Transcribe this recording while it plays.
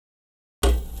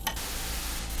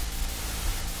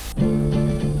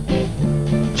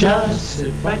Just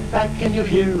sit right back and you'll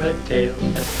hear a tale.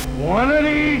 One of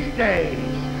these days,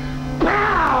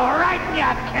 pow, right in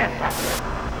your kisser.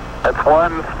 It's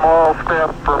one small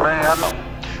step for man.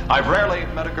 I've rarely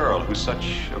met a girl who's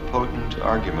such a potent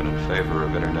argument in favor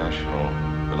of international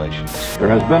relations. There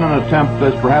has been an attempt,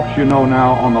 as perhaps you know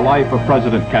now, on the life of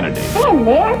President Kennedy. Stand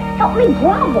there, help me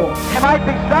grovel. You might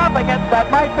be stopping it, that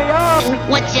might be all.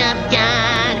 What's up,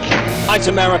 Doc? Hides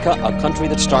America, a country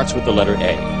that starts with the letter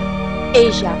A.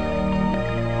 Asia.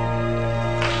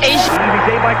 Easy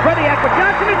save by Krediak, but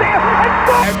Johnson is there.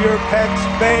 Have your pets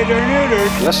spayed or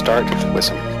neutered. Let's start with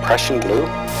some Prussian blue.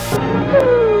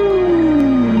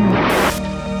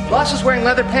 Boss is wearing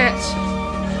leather pants.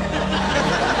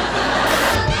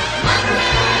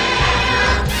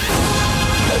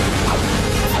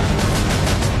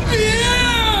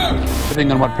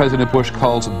 Living on what President Bush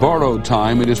calls borrowed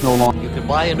time, it is no longer. You can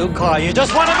buy a new car. You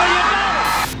just want $1 million.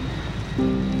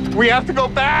 We have to go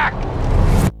back.